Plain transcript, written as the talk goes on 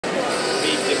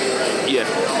Yeah.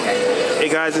 Okay. Hey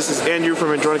guys, this is Andrew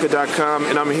from Andronica.com,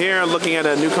 and I'm here looking at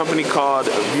a new company called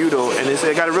Viewdle, and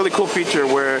it got a really cool feature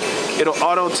where it'll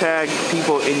auto tag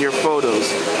people in your photos.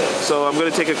 So I'm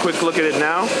going to take a quick look at it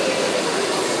now.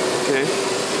 Okay.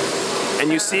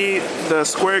 And you see the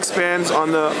square expands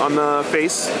on the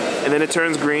face, and then it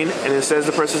turns green, and it says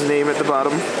the person's name at the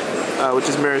bottom, which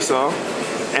is Marisol.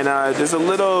 And there's a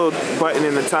little button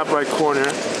in the top right corner,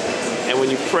 and when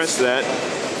you press that,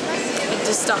 it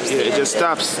just stops. Yeah, it just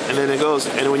stops, and then it goes.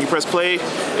 And when you press play,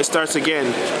 it starts again.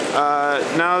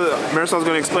 Now Marisol's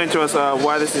going to explain to us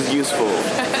why this is useful.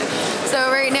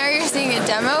 So right now you're seeing a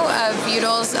demo of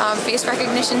Viewdle's face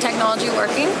recognition technology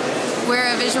working. We're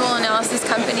a visual analysis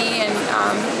company, and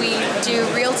we do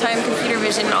real-time computer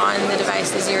vision on the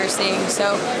devices you're seeing.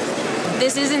 So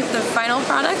this isn't the final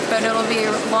product, but it'll be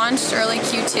launched early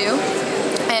Q2,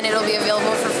 and it'll be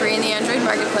available for free in the Android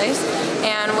marketplace.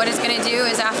 And what it's going to do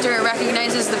is, after it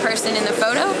recognizes the person in the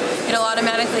photo, it'll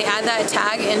automatically add that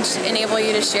tag and enable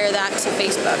you to share that to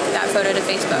Facebook, that photo to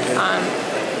Facebook,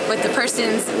 with the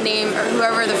person's name or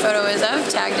whoever the photo is of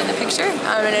tagged in the picture.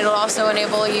 And it'll also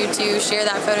enable you to share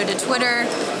that photo to Twitter,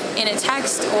 in a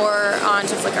text, or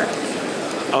onto Flickr.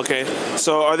 Okay,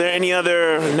 so are there any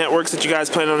other networks that you guys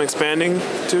plan on expanding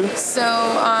to? So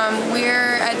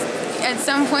we're at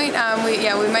some point, we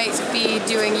might be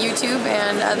doing YouTube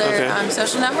and other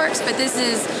social networks, but this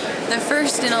is the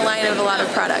first in a line of a lot of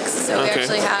products. So we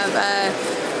actually have a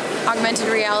augmented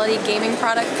reality gaming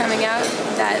product coming out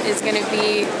that is going to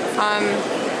be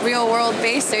real world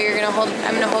based. So I'm going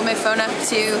to hold my phone up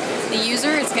to the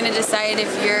user. It's going to decide if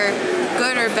you're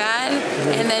good or bad,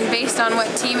 and then based on what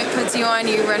team it puts you on,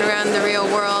 you run around the real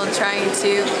world trying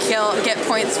to get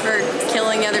points for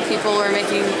killing other people or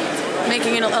making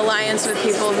an alliance with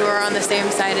people who are on the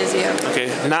same side as you. Okay,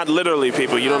 not literally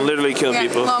people. You don't literally kill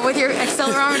people. Well, with your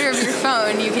accelerometer of your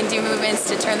phone, you can do movements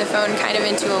to turn the phone kind of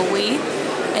into a Wii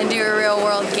and do a real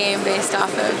world game based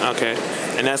off of. Okay,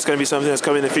 and that's going to be something that's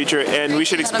coming in the future, and we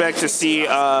should expect to see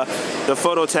the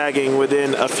photo tagging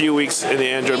within a few weeks in the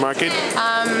Android market,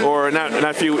 or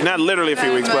not literally a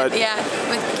few weeks, but yeah,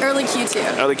 with early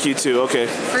Q2. Early Q2, okay.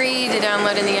 Free to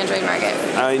download in the Android market.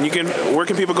 And where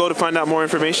can people go to find out more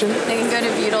information? They can go to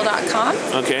Viewdle.com.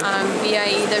 Okay.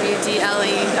 Viewdle.com.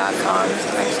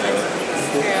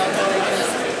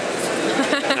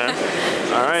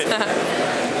 All right.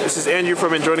 This is Andrew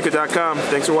from Andronica.com.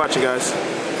 Thanks for watching, guys.